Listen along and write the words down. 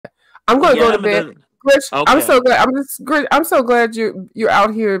I'm going to go Yeah, to but bed. Grish, I'm okay. so glad. I'm so glad you're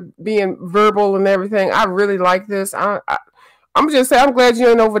out here being verbal and everything. I really like this. I'm just saying, I'm glad you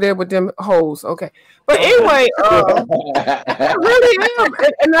ain't over there with them hoes. Okay, but Okay. anyway, I really am,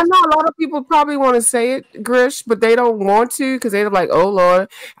 and I know a lot of people probably want to say it, Grish, but they don't want to because they're like, "Oh Lord,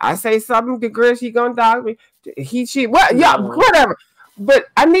 I say something to Grish, he gonna dog me." She, what? Yeah, No. whatever. But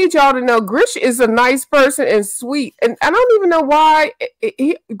I need y'all to know, Grish is a nice person and sweet, and I don't even know why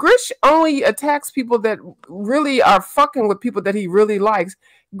Grish only attacks people that really are fucking with people that he really likes.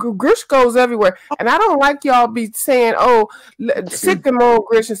 Grish goes everywhere, and I don't like y'all be saying, "Oh, sick them on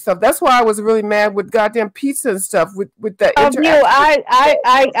Grish and stuff." That's why I was really mad with goddamn pizza and stuff with that Of you, interaction.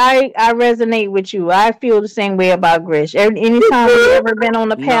 I resonate with you. I feel the same way about Grish. Anytime we ever been on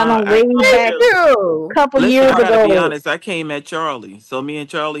the No, panel way Thank back you. couple listen, years I gotta be ago. honest. I came at Charlie, so me and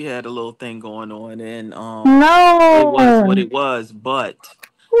Charlie had a little thing going on, and it was what No, it was. But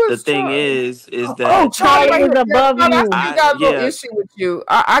Who the is thing Charlie? is Oh, that Charlie Charlie right was here. Yeah, above Charlie, I you. still I got a little yeah issue with you.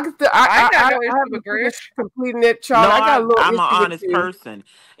 I ain't got no I issue with haven't Grish. finished completing it, no, Charlie. I got a little I'm an issue with honest you. person.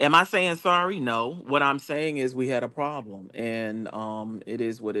 Am I saying sorry? No. What I'm saying is we had a problem, and it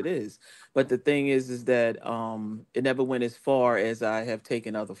is what it is. But the thing is that it never went as far as I have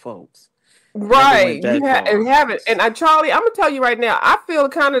taken other folks. It never Right, went that and far. have it, and Charlie, I'm gonna tell you right now. I feel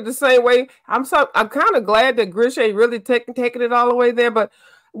kind of the same way. I'm kind of glad that Grish ain't really taking it all the way there. But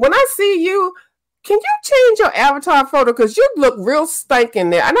when I see you, can you change your avatar photo because you look real stinking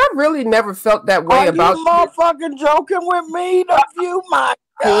there, and I really never felt that way Are you about you. motherfucking joking with me? The view, my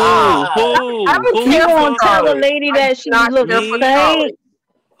Who? God. I Who? don't Who You care you for gonna talking tell a Charlie. about? lady I do that she not looks care for Me? Charlie. stank?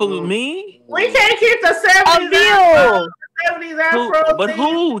 Who? Me? We can't keep the Of 70s afro, you. the 70s Who? afro But thing.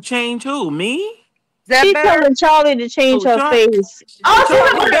 who? Change who? Me? Is that She better? telling Charlie to change Who? her face. Oh, she Charlie,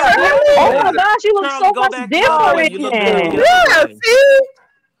 looking go for back the other Oh my way. services. gosh, you look Charlie, so go much back the other way. different. You look better the other Yeah, way. see,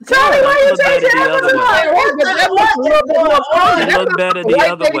 Charlie, Charlie, why you you look change better your the other avatar? way. but that looks What a is little bit going more You prominent. on? That's look not better the the white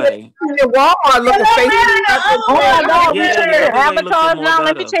other lady that way. in Walmart It looking look face. better the other Oh way. my Let me god, get Yeah, we the changed her. other way looking avatars more now.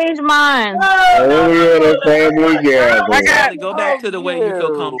 Let me better. change mine. No, no, Only no. in a family I gathering. got Charlie, go back Of to the way you feel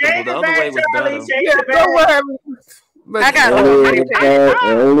you. comfortable. Change The it other way back, was Charlie. better. Change Yeah, it don't back. worry. But I got Only in somebody a change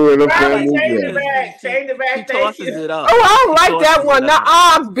mine. only in a Charlie, family change it Because gathering. back. Change it she back. Thank tosses you. it up. oh, I don't She like that tosses it one. Now,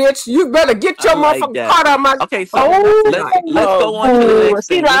 up. bitch, you better get I your like motherfucking that. card out of my. Okay, Oh, so that's Oh, let's nice. let's go on to the oh, next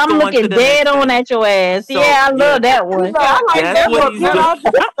see, thing. like, Let's I'm go on to looking the dead next on thing. at your ass. So Yeah, I yeah, love that You one. Yeah, I know, like that's that what one he's can doing. better.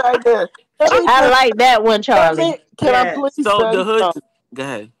 I just say this? Let me I just like that one, let Charlie. me can I Yes. please So the say hood. something? Go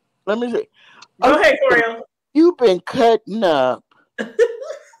ahead. Let me say Go okay, ahead, Coriel. you've been cutting up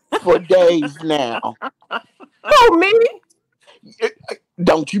for days now. Oh, me?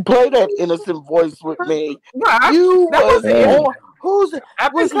 Don't you play that innocent voice with me. No, You that was wasn't Uh, innocent. on who's it?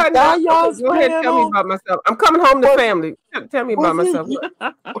 I've been Was it cutting up. Okay, Yaya's go ahead. Tell me panel? about myself. I'm coming home to Was family. Tell me about was myself.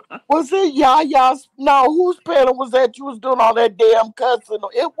 it was it Yaya's? No, whose panel was that? You was doing all that damn cussing.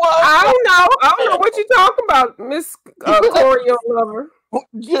 It was I Yaya's don't know. I don't know panel. what you talking about, Miss Corey, your lover.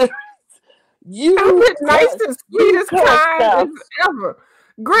 you I've you been nice cussed and sweet you as cussed kind as out ever.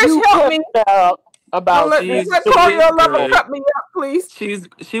 Grish, you help me. cussed out Don't about let six she's let Corey, she's your lover, good. cut me up,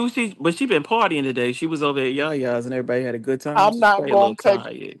 please. But she been partying today. She was over at Yaya's and everybody had a good time. I'm So she not probably a little gonna cut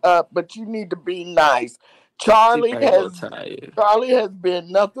tired. you up, but you need to be nice. She Charlie probably a little has tired. Charlie has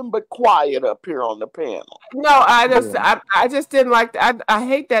been nothing but quiet up here on the panel. No, Yeah. I just didn't like that. I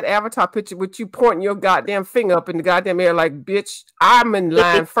hate that avatar picture with you pointing your goddamn finger up in the goddamn air like, bitch, I'm in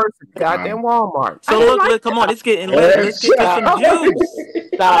line first at goddamn Walmart. I So didn't like look, come on, it's getting late. Let's get to some Headshot. juice.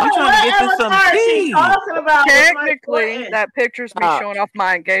 Stop, We Oh, trying to what get to some avatar is she tea. talking about with Mike Technically, Clinton? that picture's me stop. showing off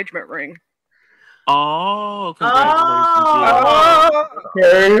my engagement ring. Oh, congratulations, dear. Oh, Oh,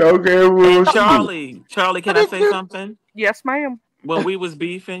 Okay, And we'll see. Charlie, What can I did say you something? Yes, ma'am. When we was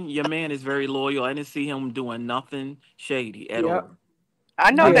beefing, your man is very loyal. I didn't see him doing nothing shady at yep, all.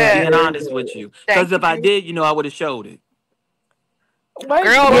 I know I'm just yeah. that. being honest with you. Because Thank if I you. did, I would have showed it. wait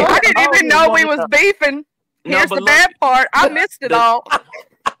Girl, Yeah. I what? didn't I don't even even know we wanna was know. beefing. No, Here's but the look, bad part. I missed it the all.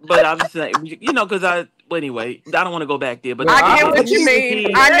 but I'm saying, because well, anyway, I don't want to go back there. But Well, the I thing get I, what is, you He mean.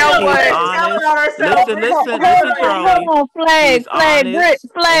 he I know Danielle he's what. is telling honest. on herself. Listen, We're gonna listen, put her listen, on Hold Charlie. mute. on, He's flag, honest,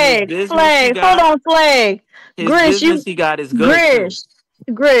 and flag, flag. Hold on, flag. his Grish, business you, he got is good too. Grish,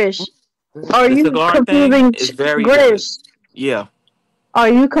 Grish. Are The you cigar thing confusing is very good. Grish? Yeah. Are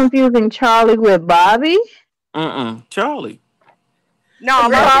you confusing Charlie with Bobby? Charlie. No,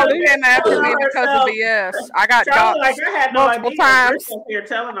 Grish Bobby Charlie. is came after telling me on because of herself. BS. I got Charlie, like doxxed I had no multiple idea. Grish times. up here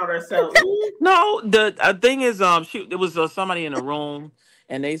telling on herself. Ooh. No, the thing is, there was somebody in the room,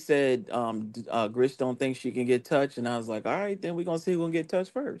 and they said, Grish don't think she can get touched, and I was like, all right, then we're gonna see who can get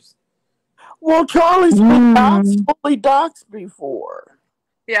touched first. Well, Charlie's been doxxed, Mm. fully doxxed before.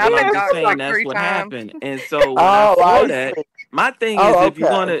 Yeah, But I've I'm been just doxxed saying like that's 3 what times. happened. And so when I Oh, saw I that, see. my thing is Oh, if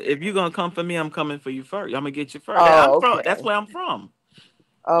okay. you're gonna come for me, I'm coming for you first. I'm gonna get you first. I'm Oh, from that's okay. where I'm from.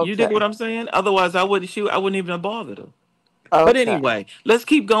 You dig what Okay. I'm saying? Otherwise I wouldn't shoot. I wouldn't even have bothered her. But Okay. anyway, let's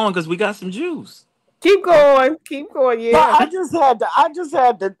keep going because we got some juice. Keep going. Keep going. But Yeah. I just had to,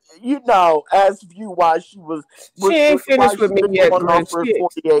 ask you why she was, She ain't why finished with she me been yet, going on Grish. for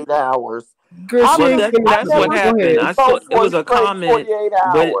 48 hours. Grish, she Well, ain't finished I that's with what me. never Go happened. ahead. I go saw it for a was a straight comment 48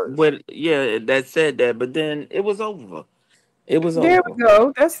 hours. yeah that said that, but then it was over. It was There over. we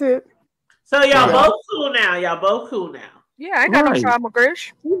go. That's it. So y'all Right. both cool now. Y'all both cool now. Yeah, I ain't got no Right. problem with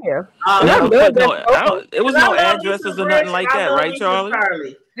Grish. Yeah. Oh, And I Never okay. love put that no. smoke. It was Because I no love me addresses some or Grish nothing and like I that, love right, me some Charlie?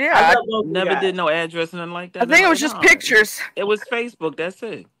 Charlie. I Yeah, love both of you Never did guys. no address or nothing like I that. think it Never. was just No. pictures. It was Facebook. That's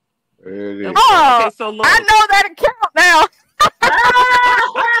it. There it That is. was it. Okay, Oh, so I look. know that account now.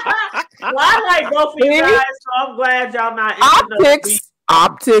 Well, I like both of you See? guys, so I'm glad y'all not into no beef. Optics.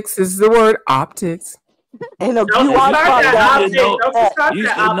 Optics is the word. Optics. And if Don't you, you And I start dropped that you down in should the optics. know. Don't you chat. start You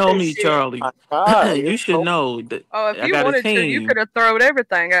that should know optics me, shit. Charlie. My God, You it's should so know that Oh, if I you got a wanted to, you could team. have thrown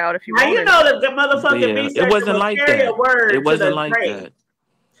everything out if you Now you wanted. know the motherfucking Yeah, beef it section wasn't will like carry a that. It word to wasn't the like grave. that.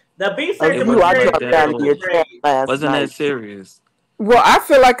 The beef of It section will you, I wasn't carry like a dropped that at word down to in the your all. chat grave. last Wasn't that night. serious? Well, I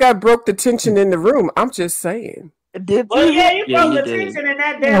feel like I broke the tension in the room. I'm just saying. Did Well, you? yeah, you Yeah, broke you the did. tension in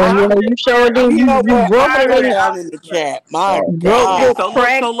that damn Oh, yeah, optics you sure word. I'm did. You know You what? so broke I it tired of put in. it that out in the optics word. chat. My Broke Okay, it, God. so look,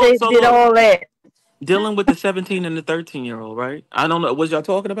 cracked it, so did look. all that. Dealing with the 17 and the 13-year-old, right? I don't know. Was y'all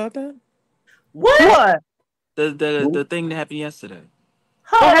talking about that? What? What? The thing that happened yesterday.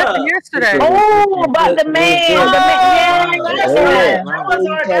 What Hold happened up. yesterday? Oh, about The the man. The man. Oh, right. that's Hold right. Yeah. on. That What was are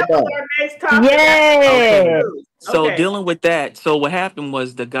you our talking about? next topic. Okay. Yeah. So Okay. dealing with that. So what happened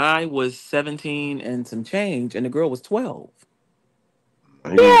was the guy was 17 and some change, and the girl was 12.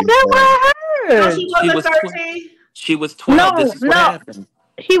 I Yeah, need that's what to I So heard. she She wasn't was 12. 13? She was 12. No, This is what no. happened.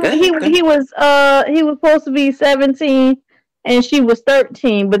 He Go wa- he ahead. Go ahead. he was supposed to be 17 and she was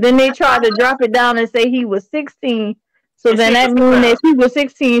 13, but then they tried to drop it down and say he was 16. So And then she that was means 12. that she was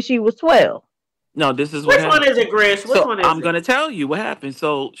 16, she was 12. No, this is what Which one is happened. it, Grish? Which So one is I'm it? gonna tell you what happened.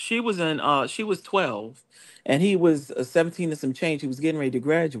 So she was 12, and he was 17 and some change. He was getting ready to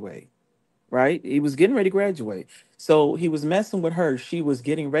graduate. Right? He was getting ready to graduate. So he was messing with her. She was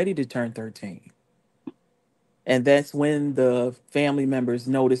getting ready to turn 13. And that's when the family members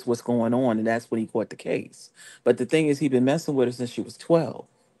noticed what's going on, and that's when he caught the case. But the thing is, he'd been messing with her since she was 12.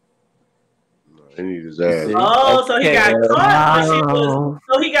 I need his You ass. see? Oh, so he got Okay. caught when she was Wow.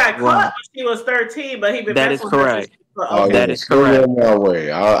 so he got caught Right. when she was 13, but he been That is messing with her since correct. she was Oh okay. That yeah, is send me correct. on my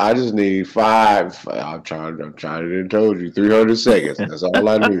way. I just need five. I'm trying to told you 300 seconds. That's all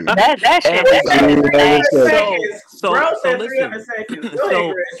I need. That shit He is said So, 300 300 seconds. seconds. Bro so said listen. 300 seconds. Go ahead,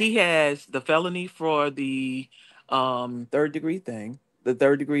 So Grish. he has the felony for the third degree thing, the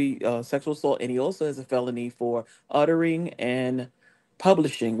third degree sexual assault, and he also has a felony for uttering and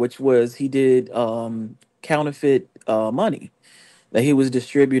publishing, which was he did counterfeit money. That he was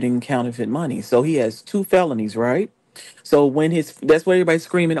distributing counterfeit money. So he has two felonies, right? So when that's why everybody's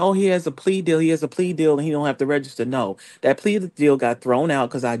screaming, oh, he has a plea deal, he has a plea deal, and he don't have to register. No, that plea deal got thrown out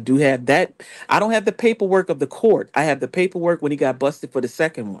because I do have that. I don't have the paperwork of the court. I have the paperwork when he got busted for the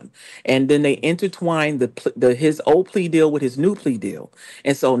second one, and then they intertwined his old plea deal with his new plea deal,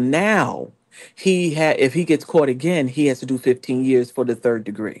 and so now if he gets caught again, he has to do 15 years for the third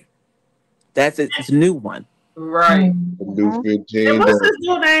degree. That's it. It's a new one. Right. Do Mhm. And 15 what's days. his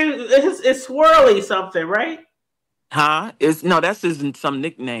new name? It's Swirly something, right? Huh? It's no, that's his some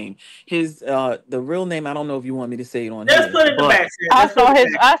nickname. His the real name, I don't know if you want me to say it on Just here, put it in the but back chat. Just put it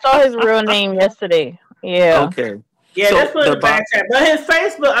in the back. I saw his real name yesterday. Yeah. okay. Yeah, just So put it in the back chat. But his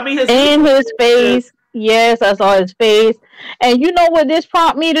Facebook, I mean his And his YouTube is face. Yes, I saw his face. And you know what this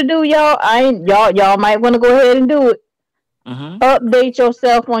prompt me to do, y'all? I ain't y'all might want to go ahead and do it. mhm. Update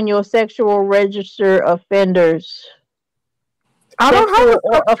yourself on your sexual register offenders. I don't have Sexual a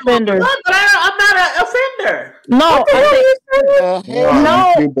sexual offenders. look, but I'm not an offender. No, What the I hell said you saying? The No, hell? you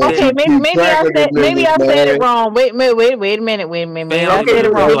no. keep, but Okay, you Then keep track of them maybe niggas, I said it man. wrong. Wait a minute. Maybe I family said it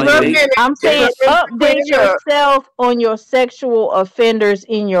Track of members, wrong. Give them like her a niggas. minute. I'm Give her saying a minute to clean update it up. yourself on your sexual offenders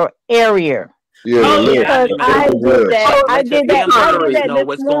in your area. Yeah, the Oh list. yeah, I Because do Check I that. the did list. that. let your Keep family I did members going. that know this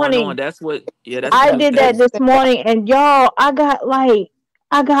what's going on. morning. That's what. Yeah, that's the I new did that thing. this morning, and y'all, I got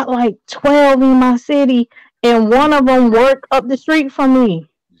like 12 in my city, and one of them work up the street from me.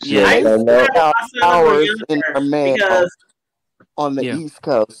 See what I I'm used Yes. to talking do about? that when Out my sons were hours in younger the mail because on the Yeah. East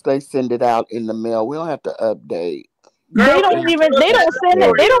Coast. They send it out in the mail. We don't have to update. girl, They we don't have to even. look They it don't up send Yeah. it.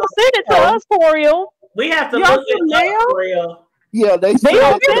 for They you. don't send it to Oh, us for real. We have to y'all look some it up mail? for you. Yeah, they They send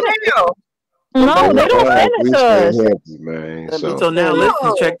don't it Get send to it. mail. No, they don't send it We to stay us. healthy, man. Let me So So now tell you.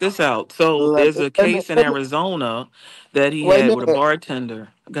 listen, check No. this out. So Let there's me, a let me, case in let me, Arizona that he wait a had with a minute. bartender.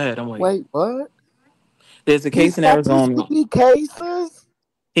 Go ahead, I'm waiting. Wait, what? There's a He's case in got Arizona. these cases?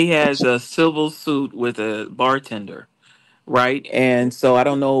 He has a civil suit with a bartender, right? And so I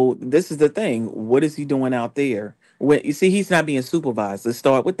don't know. This is the thing. What is he doing out there? When you see he's not being supervised. Let's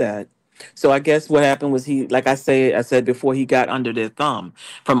start with that. So I guess what happened was he, like I said before, he got under their thumb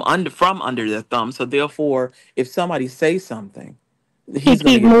from under their thumb. So therefore, if somebody says something, He he's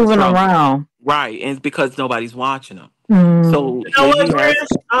going to keep get in moving trouble, around. right? And it's because nobody's watching him. Mm. So You know here what, he has,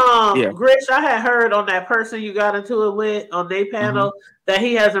 Grish? yeah. Grish, I had heard on that person you got into it with on their Hmm. panel that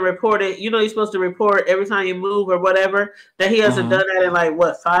he hasn't reported. You know, you're supposed to report every time you move or whatever. That he hasn't Hmm. done that in like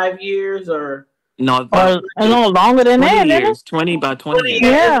what 5 years or No, about Or no longer than 20 that, isn't it? years, 20 by 20 20 years.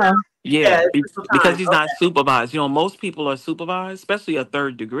 years. Yeah. Yeah, Yeah, it's been some because time. he's not Okay, supervised. You know, most people are supervised, especially a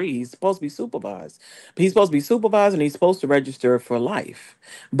third degree. He's supposed to be supervised. But he's supposed to be supervised and he's supposed to register for life.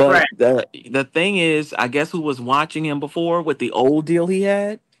 But right. the thing is, I guess who was watching him before with the old deal he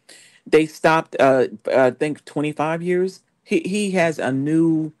had, they stopped I think 25 years. He has a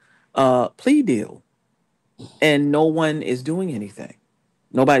new plea deal and no one is doing anything.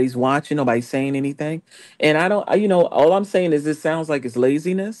 Nobody's watching, nobody's saying anything. And you know, all I'm saying is this sounds like it's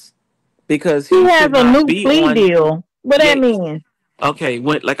laziness because He he has should a not new be plea on. deal. What that Yeah, mean? okay.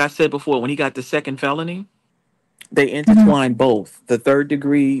 When, like I said before, when he got the second felony, they Mhm. intertwined both the third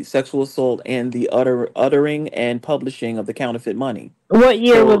degree sexual assault and the uttering and publishing of the counterfeit money. What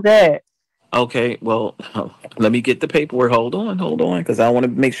year was So, that? okay, well, let me get the paperwork. Hold on, because I want to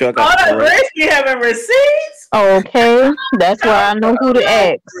make sure I got Oh, the the correct. Grish, you having receipts? Okay, that's why I know who to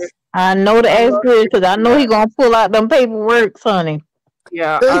ask. I know to I ask love good Grish because I for know he that. gonna pull out them paperwork, honey.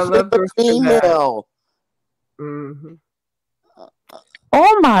 Yeah, I This is love a Grish for that. female. Hmm.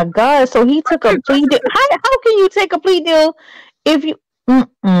 Oh my God! So he took a plea deal. How can you take a plea deal if you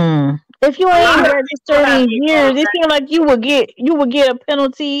if you A ain't lot of people registered have in been going years? It back. seems like you would get a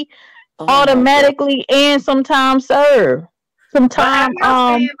penalty Oh my god! automatically and some time served. Some But have time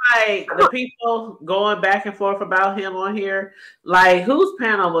y'all seen like the people going back and forth about him on here? Like whose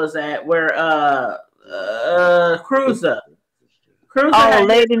panel was that? Where Cruiser. Cruiser oh had hit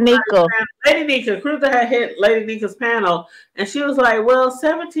Lady somebody's Nika. panel. Lady Nika. Cruiser had hit Lady Nika's panel, and she was like, "Well,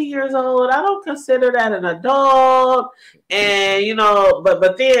 17 years old. I don't consider that an adult." And you know,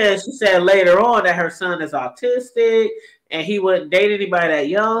 but then she said later on that her son is autistic and he wouldn't date anybody that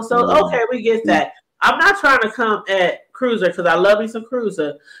young. So okay, we get that. I'm not trying to come at Cruiser because I love me some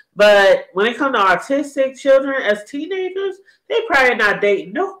Cruiser, but when it comes to autistic children as teenagers, they probably not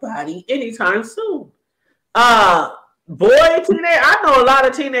dating nobody anytime soon. Uh boy teenage I know a lot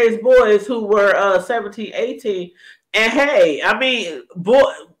of teenage boys who were 17, 18, and hey, I mean boy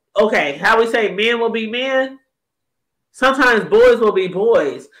okay, how we say men will be men? Sometimes boys will be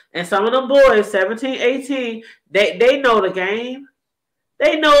boys. And some of them boys, 17, 18, they know the game.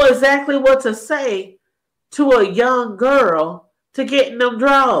 They know exactly what to say to a young girl to get in them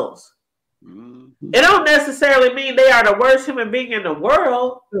draws. It don't necessarily mean they are the worst human being in the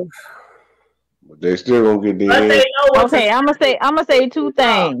world, But they still gonna get but their they head. know what to Okay, say I'm gonna to say get two the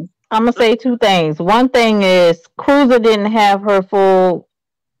draws. things. I'm gonna say two things. One thing is Cruiser didn't have her full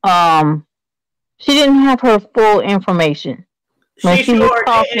um she didn't have her full information when She she was sure did.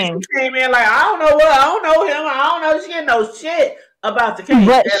 And talking. she came in like, I don't know what, I don't know him, I don't know. She didn't know shit about the case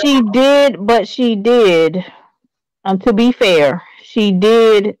But at she all. did, but she did, to be fair, she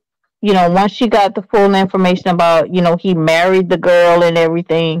did, once she got the full information about, he married the girl and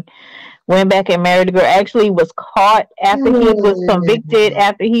everything, went back and married the girl, actually was caught after he was convicted,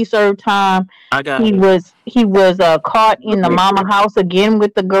 after he served time. I got He it. was caught in the mama house again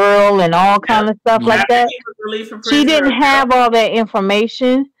with the girl and all Yep. kind of stuff like Mhm. After that. he was released from She prison. didn't have all that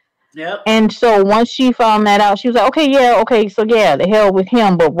information. Yep. And so once she found that out, she was like, okay, yeah, okay, so yeah, the hell with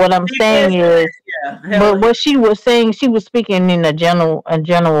him. But what I'm She did saying say is, that, yeah. Hell but yeah. what she was saying, she was speaking in a general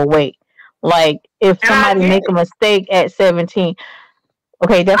way. Like if And I somebody get make a it. mistake at 17,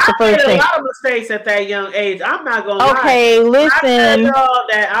 okay, that's I the made first a thing. lot of mistakes at that young age. I'm not gonna lie. Okay, When I tell listen. y'all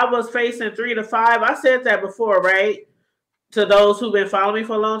that I was facing 3 to 5, I said that before, right? To those who've been following me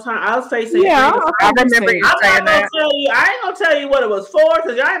for a long time, I was facing Yeah, three to I I five. remember understand. you I'm saying not gonna that. tell you. I ain't gonna tell you what it was for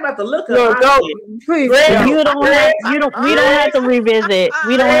because y'all ain't about to look up No, my don't shit. please Chris, don't. You don't Chris, have you don't we don't Chris, have to revisit.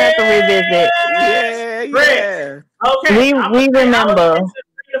 We don't have to revisit. Chris, Yeah, Chris. yeah. Okay, We I'm gonna we say I was remember. facing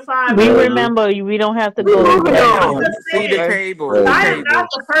 3 to 5 We years. remember you. We don't have to We go Okay, through moving that I'm on. again. just See the saying. Okay. table, the I am Crazy. not table.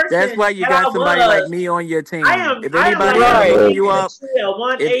 the That's person why you that I got somebody like was. me on your I team. am. If I am like anybody a ever Right. look 180 you up, degree, a if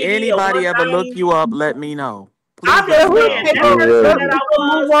 180, a anybody ever look 190. you up, let me know. Please I'm let's just move saying on. that person that I You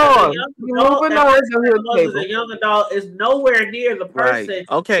was move as a on. young You adult, moving that on person the that I hood was as a table. young adult is nowhere near the Right. person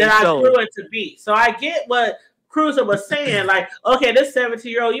Okay. that I So grew into be. So I get what Cruiser was saying. Like, okay, this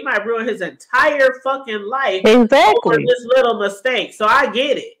 17-year-old, you might ruin his entire fucking life over Exactly. this little mistake. So I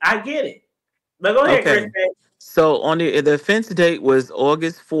get it. I get it. But go ahead, Chris. okay. So on the offense date was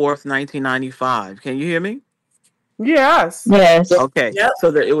August 4th, 1995. Can you hear me? Yes. Yes. Okay. Yep.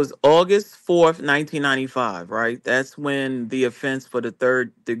 So it was August 4th, 1995, right? That's when the offense for the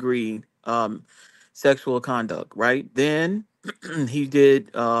third degree sexual conduct, right? Then he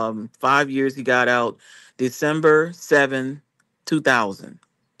did 5 years. He got out December 7th, 2000.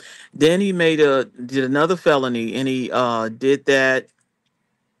 Then he did another felony, and he did that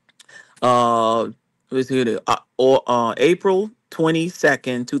uh let's see here, April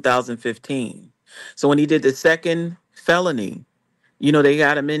 22nd, 2015. So when he did the second felony, they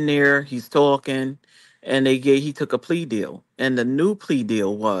got him in there, he's talking, and he took a plea deal. And the new plea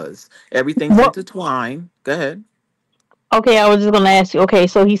deal was everything's What? intertwined. Go ahead. Okay, I was just gonna ask you. Okay,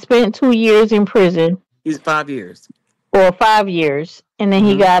 so he spent 2 years in prison He's 5 years. or 5 years, and then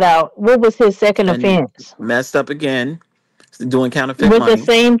he Hmm. got out. What was his second And offense? messed up again, doing counterfeit With the money.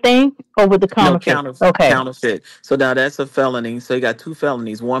 same thing or with the No, counterfeit? Okay. counterfeit. So now that's a felony. So you got two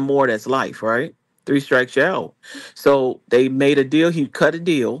felonies. One more, that's life, right? Three strikes you out. So they made a deal. He cut a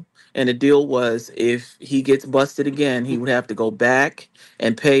deal, and the deal was if he gets busted again, he would have to go back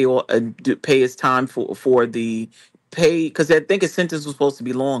and pay his time for the pay, because I think his sentence was supposed to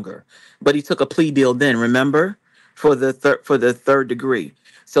be longer, but he took a plea deal then. Remember, for the third degree.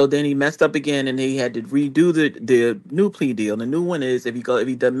 So then he messed up again, and he had to redo the new plea deal. The new one is if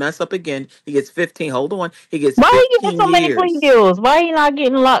he does mess up again, he gets 15. Hold on, he gets Why he getting 15 so many plea years. deals? Why he not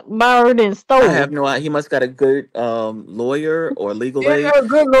getting locked, borrowed, and I have stole? no idea. He must got a good lawyer or legal Yeah, aid, a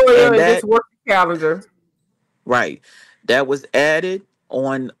good lawyer and and just that work the calendar. right, that was added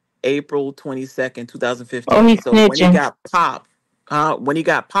on April 22nd, Oh, 2015. he's So when he snitching. got popped,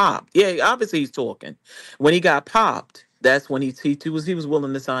 yeah, obviously he's talking. When he got popped, that's when he was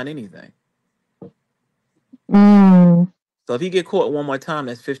willing to sign anything. Mm. So if he get caught one more time,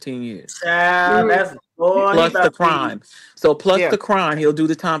 that's 15 years. Child, Mm, that's boy, he Plus the about to be. crime. So plus yeah, the crime, he'll do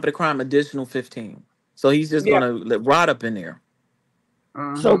the time for the crime, additional 15. So he's just yeah. gonna rot up in there.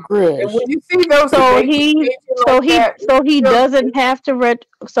 So, Hmm. And Grish, when you see those So dates he, changing so like he, that, so he you know, doesn't have to read.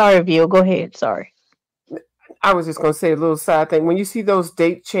 Sorry, Vio. Go ahead. Sorry. I was just gonna say a little side thing. When you see those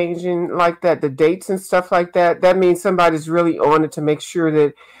date changing like that, the dates and stuff like that, that means somebody's really on it to make sure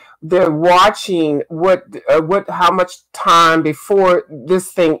that they're watching how much time before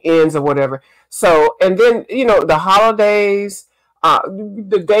this thing ends or whatever. So, and then the holidays,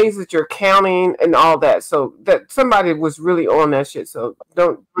 the days that you're counting and all that. So that somebody was really on that shit. So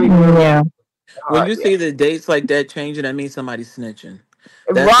don't even let them Yeah. When hard. you Yeah, see the dates like that changing, that means somebody's snitching.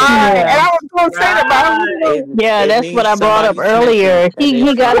 That's what that right. And Yeah. I means. was gonna say that, but I don't Right. know. Yeah. It That's what means I brought up somebody's snitching, earlier. and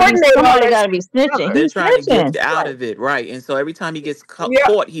He got to be Coordinate all somebody. that Got to shit be snitching. together. they're He's trying to get snitching. out Right. of it, right? And so every time he gets Yeah.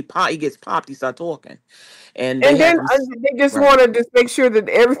 caught, he gets popped. He start talking, and they And have then him. they just Right, want to just make sure that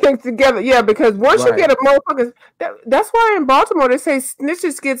everything's together. Yeah, because once you right, get a motherfucker, that's why in Baltimore they say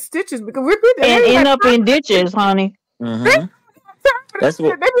snitches get stitches because they And ain't end got up time in for that shit. ditches, honey. They hmm ain't got time for that That's what.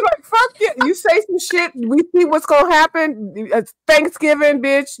 shit. They be like, "Fuck you!" You say some shit, we see what's gonna happen. It's Thanksgiving,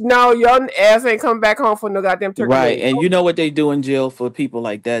 bitch. No, your ass ain't coming back home for no goddamn turkey Right, leg. and you know what they do in jail for people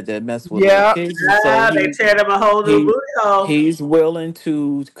like that mess with little Yeah, kids, and so Ah, they tear them a whole new he booty hole. he's willing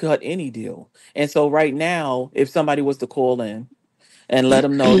to cut any deal. And so right now, if somebody was to call in and let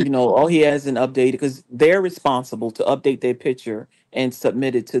him know, oh, he hasn't updated, because they're responsible to update their picture and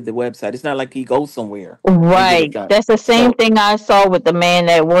submit it to the website. It's not like he goes somewhere and get it Right. done. That's the same So, thing I saw with the man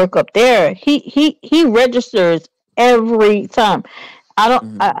that work up there. He registers every time. I don't.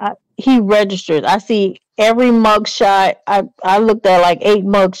 mhm, He registers. I see every mug shot. I looked at like 8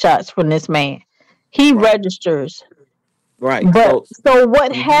 mug shots from this man. He right, registers. right. But So, so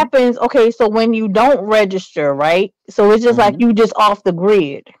what mhm, happens? Okay, so when you don't register, right? So it's just like mhm. you just off the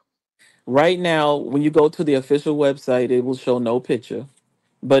grid. Right now, when you go to the official website, it will show no picture,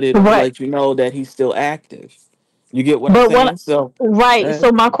 but it'll Right. let you know that he's still active. You get what I'm But what saying? So, right. uh,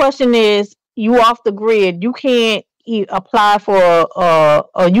 So my question is, you off the grid. You can't apply for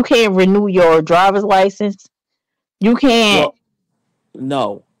you can't renew your driver's license. You can't. well,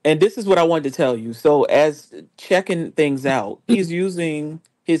 no. And this is what I wanted to tell you. So, as checking things out, he's using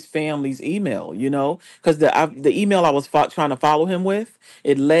his family's email, because the email I was trying to follow him with,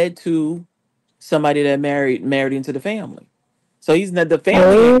 it led to somebody that married into the family. So he's not, the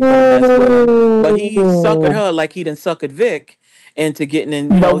family ain't gonna mess with him, but he suckered Oh, her like he done suckered Vic into getting in.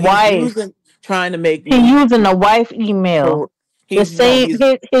 the He's wife. using trying to make He me. using the wife email. The He's no, same he's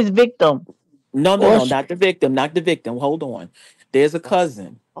his victim. no, no, Or no, she, not the victim, not the victim. Hold on. There's a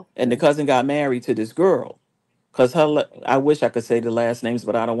cousin, and the cousin got married to this girl. Cause I wish I could say the last names,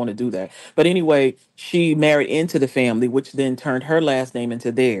 but I don't want to do that. But anyway, she married into the family, which then turned her last name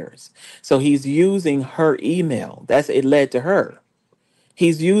into theirs. So he's using her email. It led to her.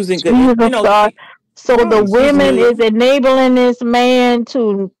 He's using, Jesus God. So the right? She's women is new. enabling this man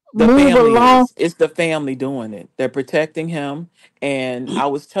to The move family along. is. It's the family doing it. They're protecting him. And I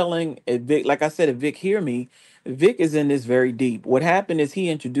was telling Vic, like I said, if Vic hear me, Vic is in this very deep. What happened is he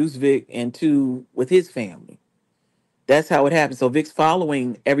introduced Vic into with his family. That's how it happened. So Vic's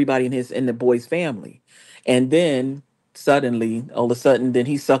following everybody in the boy's family. And then suddenly, all of a sudden, then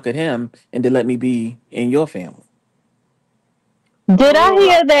he suckered him and to let me be in your family. Did I oh,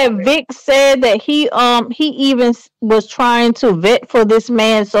 hear that Vic said that he even was trying to vet for this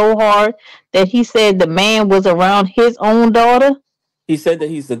man so hard that he said the man was around his own daughter? He said that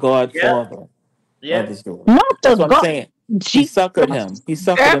he's the Yep. godfather of Yep. his daughter. Not the That's what I'm god, saying. He Jesus, suckered him. He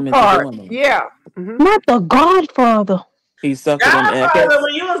suckered That him into part, doing it. yeah. Hmm. not the Godfather. He suckered him. And I Godfather, guess.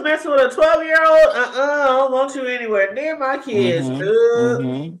 when you was messing with a 12-year-old, I don't want you anywhere near my kids. Mm-hmm.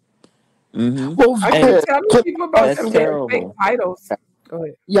 Mm-hmm. Mm-hmm. well, I keep And Vic, telling can people I about ask that's them you, damn fake terrible. titles. Go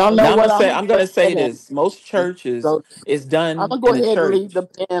ahead. y'all know Now what I'm I'm gonna gonna go say ahead this. Most and churches go. is I'm done gonna go in the ahead and leave the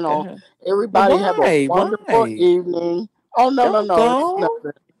church. Go panel. ahead. Everybody have a Why? wonderful Why? evening. Oh no, no, Don't no, it's go.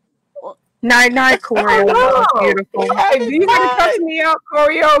 nothing. Night night, Corio. That was Oh no! beautiful. Hey, do you gotta cuss What? me out,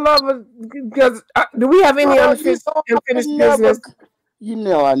 Coreo lover? Because do we have any Girl, you know I unfinished never, business? you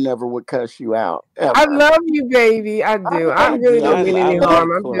know I never would cuss you out I ever. love you, baby. I I do. I love really don't you. mean any I But have love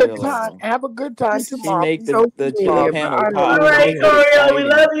harm. I'm a just good Corey time. Lover. Have a good time this is She tomorrow. make so the sweet. Tomorrow. panel I All love right, so you. Corio, we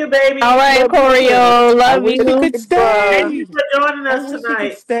love exciting. you, All baby. right, Love you too. Coreo, I love wish he you. could Thank Goodbye. you stay. for joining I us wish he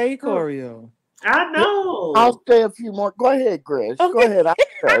could tonight. stay, Sure. Corey. I Well, I'll know. stay a few more. Go ahead, Grish. Go Okay. ahead. I'll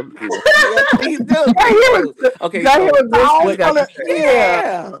stay a few. Yeah, please do, I please hear do. what Okay, I hear so what Grish I has don't what? got to wanna. say.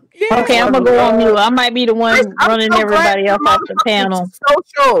 Yeah. Yeah, Okay, I I'm yeah. gonna go on love. mute. I might be the Chris, one I'm running so glad everybody you're else off the motherfucking panel.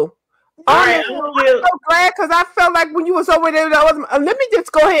 social. All On the right, hell, I'm gonna I'm mute. so glad because I felt like when you was over there, let me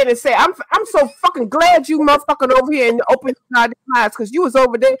just go ahead and say I'm so fucking glad you motherfucking over here and open your eyes because you was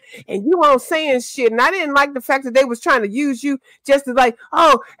over there and you weren't saying shit and I didn't like the fact that they was trying to use you just to like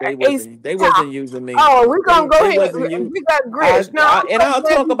Ace They Top. wasn't using me. Oh, we're gonna go They ahead. wasn't you. We got Grish. No, I'm And so I'll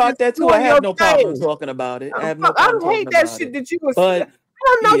glad talk you about just that too. I doing have your no problem thing. talking about it. I have no Fuck, I problem talking hate that about shit it. that you was. I But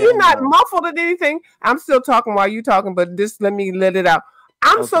don't know. yeah, You're not no. muffled at anything. I'm still talking while you talking, but just let me let it out.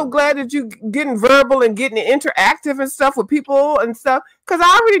 I'm so Okay. glad that you getting verbal and getting interactive and stuff with people and stuff. Because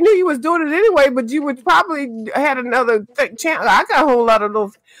I already knew you was doing it anyway, but you would probably had another channel. I got a whole lot of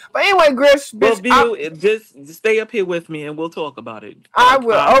those. But anyway, Grish, Well, bitch, View, just stay up here with me and we'll talk about it. I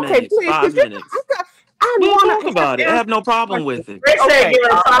will. Five Okay, minutes. please, Five because you, minutes. I We'll want talk to about it. I answer have no problem with questions. it. They say Okay, give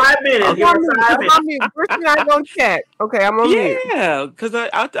us 5 minutes. I'm Give Okay. on us mute. five I'm minutes. on mute. Grish and I gonna chat. Okay, I'm on mute. Yeah, because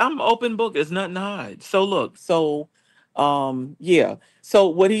I'm open book. It's nothing to hide. So look, yeah. So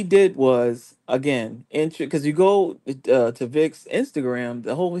what he did was again, because you go to Vic's Instagram,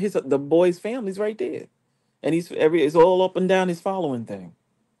 the boy's family's right there, and it's all up and down his following thing.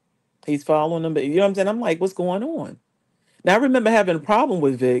 He's following them, but you know what I'm saying. I'm like, what's going on? Now I remember having a problem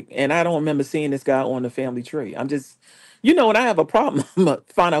with Vic, and I don't remember seeing this guy on the family tree. I'm just, when I have a problem, I'm gonna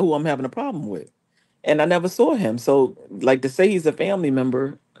find out who I'm having a problem with, and I never saw him. So, like to say he's a family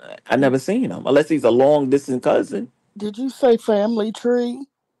member, I never seen him unless he's a long distance cousin. Did you say family tree?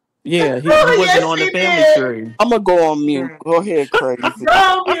 Yeah, he Oh, wasn't yes, on the she family did. tree. I'm gonna go on mute. Go ahead, crazy. Go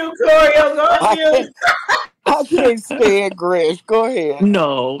on mute, Corio. Go on I mute. can't. I can't stand Grish. Go ahead.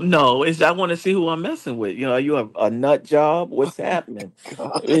 No, no, it's I want to see who I'm messing with. Are you a nut job? What's happening?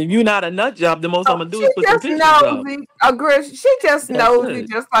 God. If you're not a nut job, the most I'm Oh, gonna do she is put some just pictures up. nosy. Grish, she just That's nosy, it.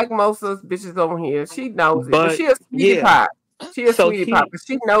 just like most of us bitches on here. She nosy, but But she a sweetie yeah, pie. She a so sweetie pie, he but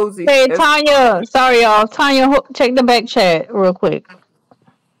she nosy. Hey, Tanya. Sorry, y'all. Tanya, check the back chat real quick.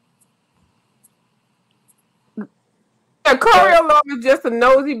 Yeah, but Corio Love is just a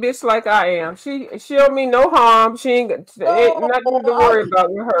nosy bitch like I am. She don't mean no harm. She ain't Oh, nothing to worry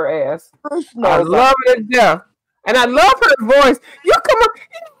about with her ass. Grish I knows. love her to death, and I love her voice. You come on,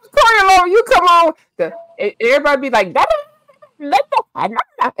 Corio Love. You come on. Everybody be like that,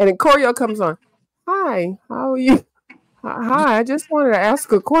 and then Corio comes on. Hi, how are you? Hi, I just wanted to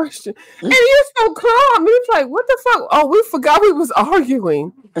ask a question. And you're so calm. He's like, what the fuck? Oh, we forgot we was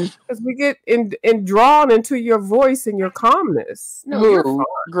arguing. Because we get in drawn into your voice and your calmness. No, you're fine. Who?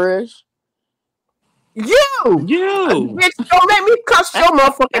 Grish? You! you. Bitch, don't make me cuss your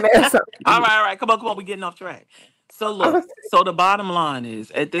motherfucking ass up. All right, all right. Come on, come on. We're getting off track. So look, so the bottom line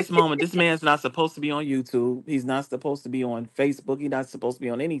is, at this moment, this man's not supposed to be on YouTube. He's not supposed to be on Facebook. He's not supposed to be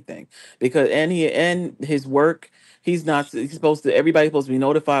on anything because and his work, he's not. He's supposed to. Everybody's supposed to be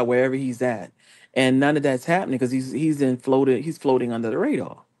notified wherever he's at, and none of that's happening because he's floating under the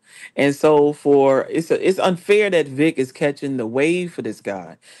radar. And so it's unfair that Vic is catching the wave for this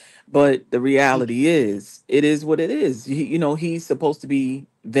guy. But the reality is, it is what it is. He's supposed to be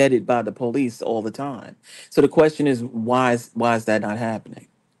vetted by the police all the time. So the question is, why is that not happening?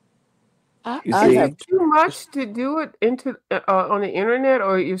 You I Is have it see? too much to do it into on the internet,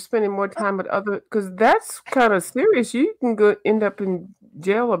 or you're spending more time with other? Because that's kind of serious. You can go end up in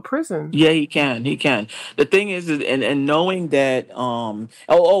jail or prison. Yeah, he can. He can. The thing is and knowing that and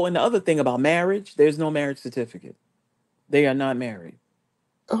the other thing about marriage, there's no marriage certificate. They are not married.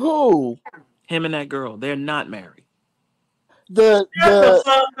 who Him and that girl, they're not married. Shut the the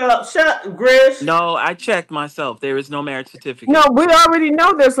fuck up. Shut, Grish. No, I checked myself. There is no marriage No, certificate. we already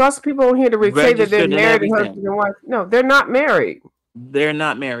know there's lots of people on here to say that they're Registered and married and everything. husband and wife. No, they're not married. They're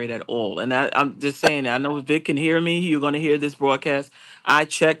not married at all. And I'm just saying, I know Vic can hear me. You're going to hear this broadcast. I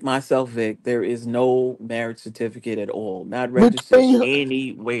checked myself, Vic. There is no marriage certificate at all. Not registered between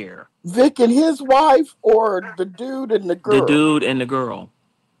anywhere. Vic and his wife, or the dude and the The girl? dude and the girl.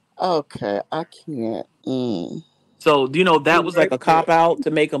 Okay, I can't. So, that was like Right a there. cop out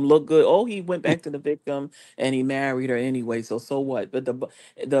to make him look good. Oh, he went back to the victim and he married her anyway. So what? But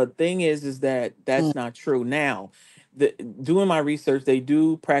the thing is that Mm. that's not true. Now, doing my research, they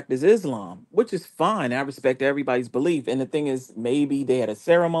do practice Islam, which is fine. I respect everybody's belief. And the thing is, maybe they had a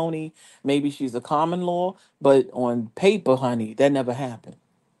ceremony, maybe she's a common law, but on paper, honey, that never happened.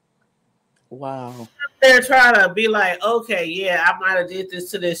 Wow. They're trying to be like, okay, yeah, I might have did this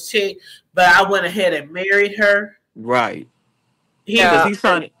to this chick, but I went ahead and married her. Right. He Because Yeah, he's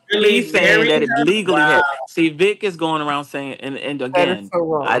really saying married that it her. legally Wow. had. See, Vic is going around saying, and that is again, so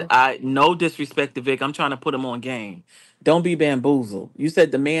I wrong. I no disrespect to Vic. I'm trying to put him on game. Don't be bamboozled. You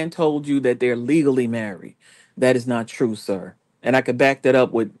said the man told you that they're legally married. That is not true, sir. And I could back that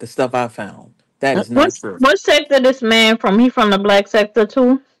up with the stuff I found. That is not true. What sector this man from? He from the black sector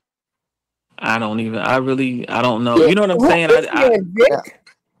too? I don't even. I don't know. Yeah, You know what I'm Who saying? this man, yeah. Vic?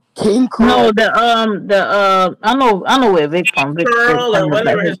 King No, Curl. I know where Vic from. Vic Curl from or the black.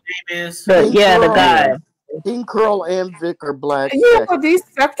 whatever his name is. King The Curl. guy. Yeah. King Curl and Vic are black Yeah, sectors. but these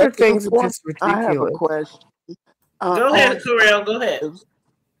Hey, sector things are just I have a ridiculous. question. Go On ahead, Corel. Go ahead.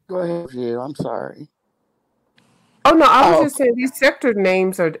 Go ahead, you. I'm sorry. Oh no, I was Oh, just saying these sector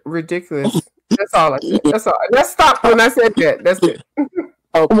names are ridiculous. That's all I said. That's all. Let's stop when I said that. That's it.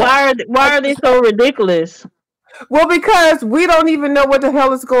 okay. Why are they so ridiculous? Well, because we don't even know what the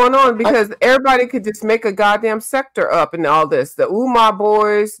hell is going on. Because everybody could just make a goddamn sector up and all this. The Umar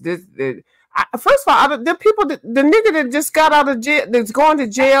boys. First of all, the people, the nigga that just got out of jail, that's going to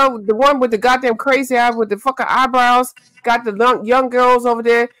jail, the one with the goddamn crazy eye with the fucking eyebrows, got the young girls over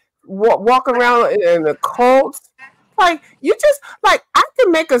there walking around in the cults. Like you just like I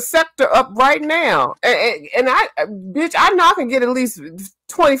can make a sector up right now, and bitch, I know I can get at least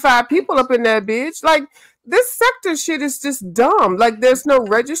 25 people up in that bitch. Like this sector shit is just dumb. Like there's no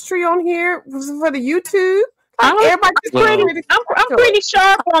registry on here for the YouTube. Like I'm everybody just Well, created I'm a pretty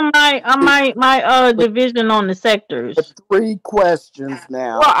sharp on my division on the sectors. 3 questions Well,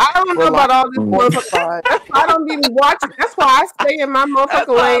 now I don't know for like about all this mm. motherfucker. 45. That's why I don't even watch it. That's why I stay in my That's motherfucking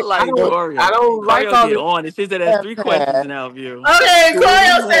why I lane. like I Choreo. don't like Choreo all get this. on. It says that has Have three questions had in our view. Okay, 3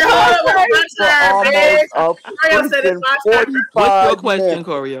 Corel said, hold hands up, Okay. it's for my turn, almost bitch. a Corel said it's freaking my turn. What's your 45 question, minutes.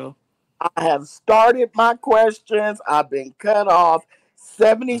 Choreo? I have started my questions. I've been cut off Mm.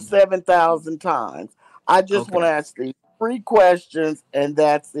 77,000 times. I just want Okay. to ask these 3 questions, and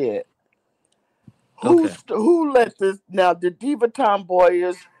that's it. Okay. Who let this now? The Diva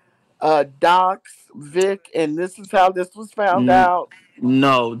Tomboyers, Docs, Vic, and this is how this was found N- out.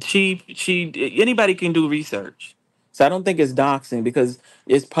 No, she anybody can do research. So I don't think it's doxing because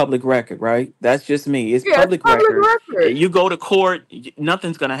it's public record, right? That's just me. It's Yeah, it's public public record. record. You go to court,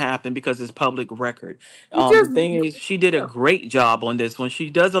 nothing's gonna happen because it's public record. You The just thing is, she did a yeah. great job on this one. She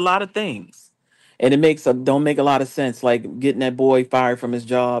does a lot of things, and it makes don't make a lot of sense. Like getting that boy fired from his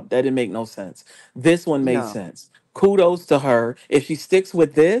job, that didn't make no sense. This one made No. sense. Kudos to her. If she sticks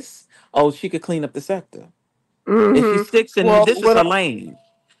with this, oh, she could clean up the sector. If she Mm-hmm. sticks in Well, this is her lane.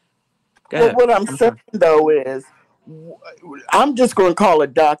 Go well, ahead. what I'm I'm saying sorry. though is, I'm just going to call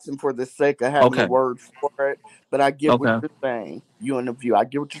it doxing for the sake of having a Okay. word for it. But I get what Okay. you're saying. You and the view, I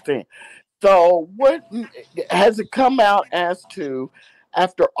get what you're saying. So, what has it come out as to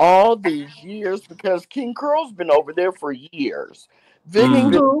after all these years? Because King Curl's been over there for years, Vic's King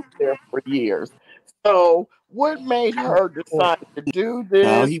Mm. been who? there for years. So, what made her decide to do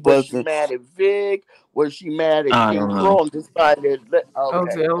No, this? he Was she wasn't. mad at Vic? Was she mad at I don't know. April and decided? Okay,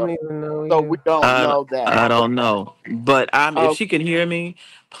 Okay, I don't even know so we either. don't know that. I don't know. But if Okay, she can hear me,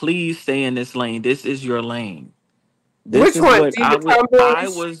 please stay in this lane. This is your lane. This Which is one? what Diva I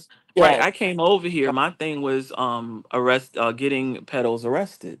Tomboys? was right. yes. I came over here. My thing was getting pedals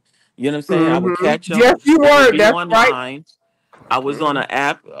arrested. You know what I'm saying? I would Mm-hmm. catch Yes, them. you They would were. be That's right. online. I was on Mm. an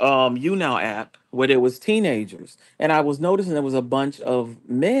app, YouNow app, where there was teenagers, and I was noticing there was a bunch of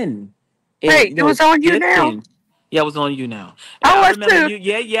men, and Wait, it was on you now? gifting. Yeah, I was on you now. And I I was remember too. you.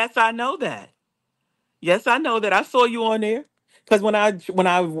 Yeah, yes, I know that. Yes, I know that. I saw you on there because when I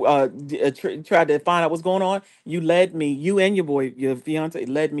tried to find out what's going on, you led me. You and your fiance,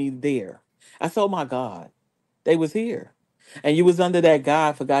 led me there. I said, "Oh my God, they was here," and you was under that guy.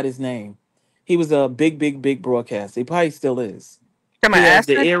 I forgot his name. He was a big, big, big broadcaster. He probably still is. Am I He has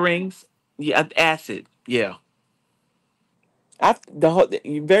the acid? earrings. Yeah, acid. Yeah. I the whole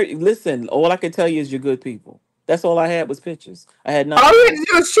you very listen. All I can tell you is you're good people. That's all I had was pictures. I had All nothing you had to else.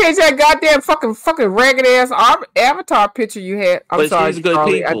 do was change that goddamn fucking ragged ass avatar picture you had. I'm But sorry, she's good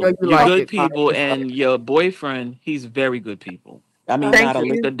Charlie. I know people. you You're Oh like good it. my people, I'm sorry. and your boyfriend, he's very good people. I mean, God. not Thank a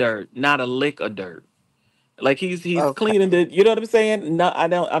lick you. of dirt, not a lick of dirt. Like he's Okay. cleaning the. You know what I'm saying? No, I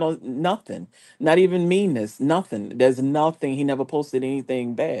don't. Nothing. Not even meanness. Nothing. There's nothing. He never posted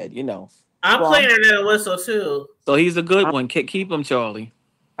anything bad. I'm Well, cleaner than a whistle too. So he's a good I'm one. Keep him, Charlie.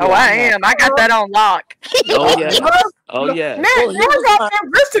 Oh, yeah, I I'm not. am. I got that on lock. Oh Now, yes. Oh yes. Now here's my.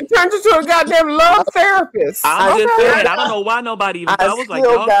 goddamn Christian turned into a goddamn love therapist. I'm I just still Okay. saying, I don't got. know why nobody even I thought. I was like,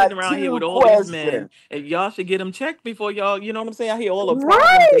 still y'all got sitting around here with two all these men, questions. and y'all should get them checked before y'all, you know what I'm saying? I hear all the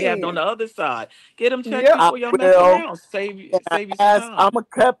problems they have on Right. the other side. Get them checked Yep. I before y'all mess will. around. Can I Save you some ask? I'm time. gonna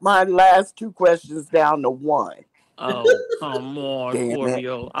cut my last two questions down to one. Oh, come on, Damn it.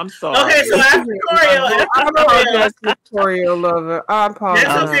 Corio. I'm Okay, so sorry. after Corio, I after Corio, apologize to Victoria, lover. I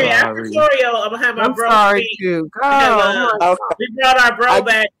that's I'm okay. apologize. After sorry. Corio, I'm gonna have my I'm bro sorry speak too. because Oh my Okay. we brought our bro I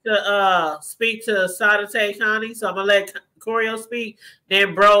back to speak to Sadate Connie. So I'm gonna let Corio speak,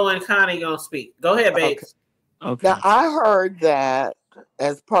 then bro and Connie gonna speak. Go ahead, okay. babes. Now Okay. I heard that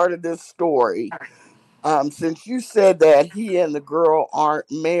as part of this story, since you said that he and the girl aren't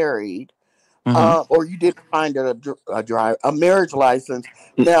married, Mm-hmm. or you didn't find a marriage license.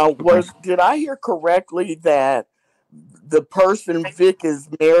 Now, did I hear correctly that the person Vic is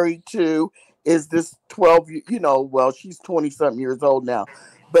married to is this 12? Well, she's 20 something years old now,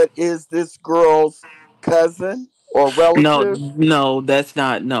 but is this girl's cousin or No, relative? no, that's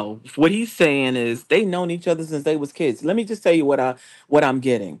not no. What he's saying is they've known each other since they was kids. Let me just tell you what I'm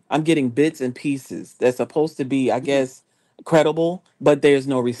getting. I'm getting bits and pieces that's supposed to be, I Mhm, guess, credible, but there's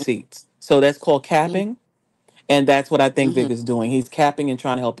no receipts. So that's called mhm, capping. And that's what I think mhm. Vic is doing. He's capping and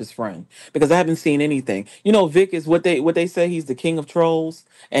trying to help his friend because I haven't seen anything. Vic is what they say. He's the king of trolls,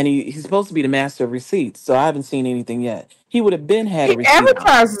 and he's supposed to be the master of receipts. So I haven't seen anything yet. He would have been had a He receipt out.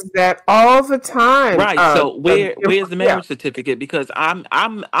 advertises that all the time. Right. So where's the Yeah, marriage certificate? Because I'm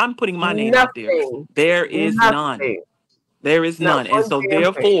putting my name out there. nothing, There is none. nothing, There is not none. And one so damn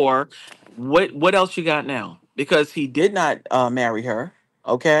thing. therefore, what else you got now? Because he did not marry her.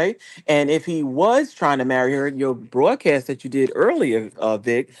 Okay. And if he was trying to marry her, your broadcast that you did earlier,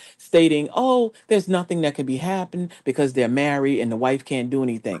 Vic, stating, oh, there's nothing that can be happened because they're married and the wife can't do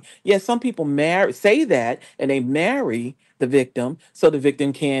anything. Yes, some people say that and they marry the victim so the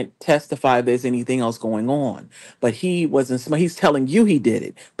victim can't testify if there's anything else going on. But he wasn't smart. He's telling you he did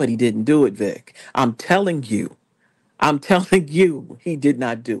it, but he didn't do it, Vic. I'm telling you. I'm telling you, he did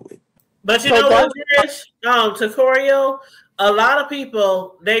not do it. But you So know what, that's Grish? To Corio, a lot of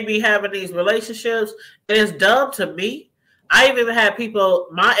people they be having these relationships, and it's dumb to me. I even had people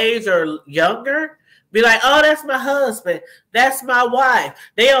my age or younger be like, "Oh, that's my husband. That's my wife."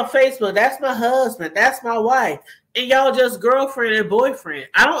 They on Facebook. That's my husband. That's my wife. And y'all just girlfriend and boyfriend.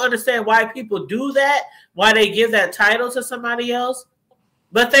 I don't understand why people do that. Why they give that title to somebody else.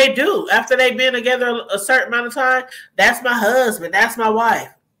 But they do. After they've been together a certain amount of time, that's my husband. That's my wife.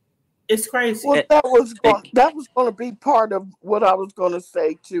 It's crazy. well, And, that and was going to be part of what I was going to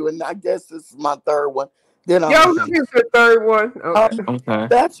say too, and I guess this is my third one. Then I'm Y'all gonna okay, looking for the third one? Okay. um. okay.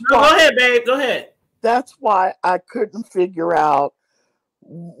 That's No, why. go ahead, babe. Go ahead. That's why I couldn't figure out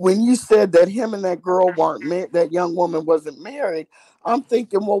when you said that him and that girl weren't married, that young woman wasn't married. I'm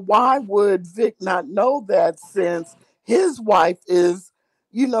thinking, well, why would Vic not know that since his wife is,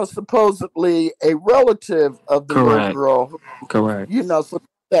 supposedly a relative of the little Correct, girl, correct, so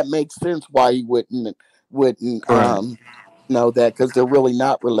that makes sense why he wouldn't correct, know that because they're really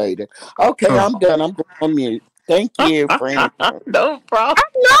not related. Okay, correct. I'm done. I'm going on mute. Thank you for answering. No problem. I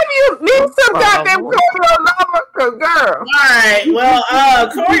love you. Need some goddamn Problem. choreo lover, girl. All right. Well,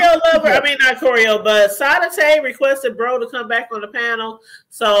 choreo lover. I mean, not choreo, but Sadate requested bro to come back on the panel.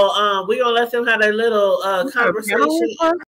 So we're gonna let them have a little conversation.